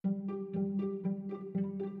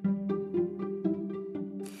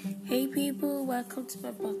Hey people, welcome to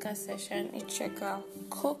my podcast session. It's your girl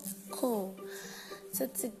Coco. So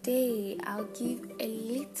today I'll give a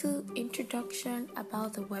little introduction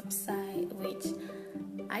about the website which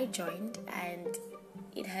I joined, and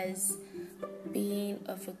it has been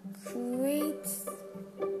of a great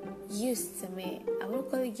use to me. I won't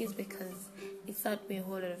call it use because it taught me a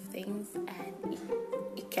whole lot of things and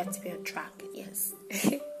it kept me on track. Yes.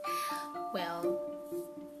 Well,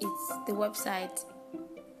 the website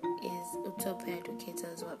is Utopia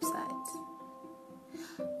Educators website.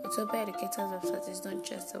 Utopia Educators website is not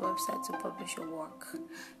just a website to publish your work.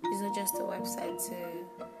 It's not just a website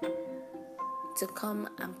to come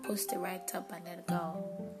and post a write-up and then go.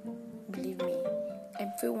 Believe me,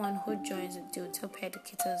 everyone who joins the Utopia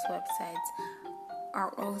Educators website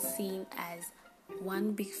are all seen as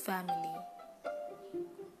one big family.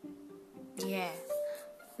 Yeah.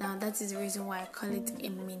 Now that is the reason why I call it a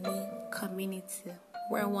mini community,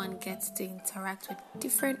 where one gets to interact with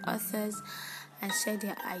different authors and share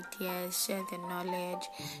their ideas, share their knowledge,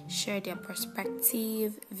 share their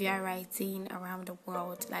perspective via writing around the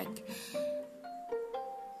world. Like,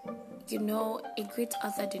 a great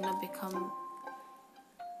author did not become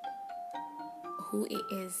who he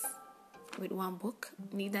is with one book.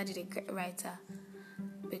 Neither did a great writer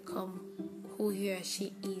become who he or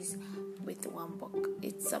she is with one book.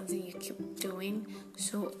 It's something you keep doing.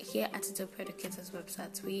 So here at the Utopia Educators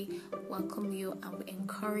website, we welcome you and we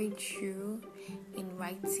encourage you in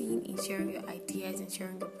writing, in sharing your ideas, in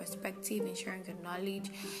sharing your perspective, in sharing your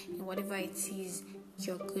knowledge, in whatever it is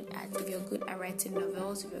you're good at. If you're good at writing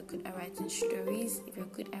novels, if you're good at writing stories, if you're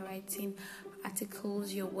good at writing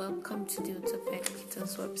articles, you're welcome to the Utopia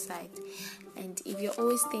Educators website. And if you're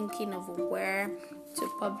always thinking of where to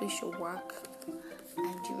publish your work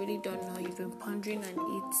and you really don't know, you've been pondering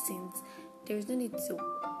on it since, there's no need to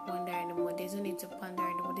wonder anymore, there's no need to ponder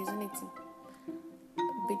anymore, there's no need to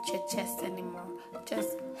beat your chest anymore.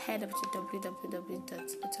 Just head up to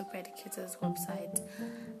www.Utopia Educators website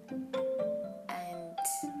and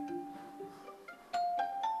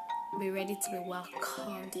be ready to be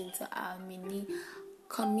welcomed into our mini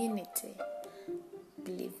community.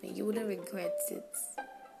 Believe me, you wouldn't regret it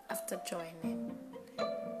after joining.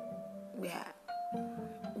 Yeah,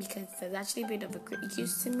 because it has actually been of a great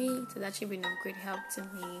use to me. It has actually been of great help to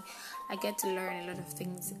me. I get to learn a lot of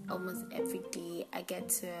things almost every day. I get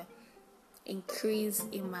to increase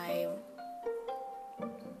in my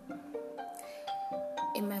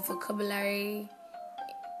vocabulary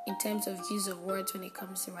in terms of use of words when it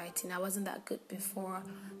comes to writing. I wasn't that good before,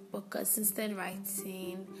 but consistent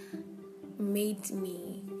writing made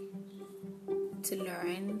me to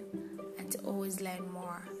learn and to always learn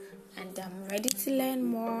more. And I'm ready to learn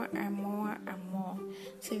more and more and more.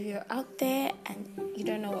 So if you're out there and you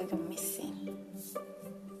don't know what you're missing,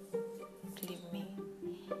 believe me.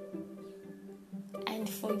 And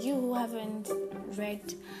for you who haven't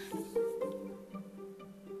read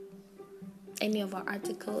any of our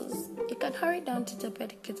articles, you can hurry down to the Utopia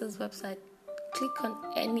Educators website, click on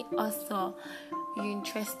any author you're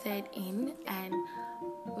interested in and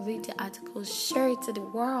read the articles, share it to the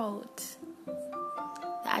world.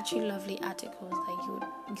 They're actually lovely articles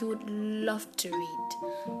that you would love to read,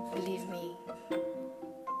 believe me.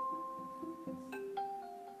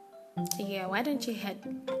 So yeah, why don't you head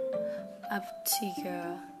up to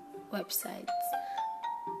your website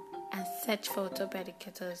and search for Utopia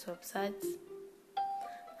Educators website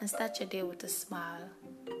and start your day with a smile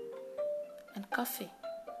and coffee.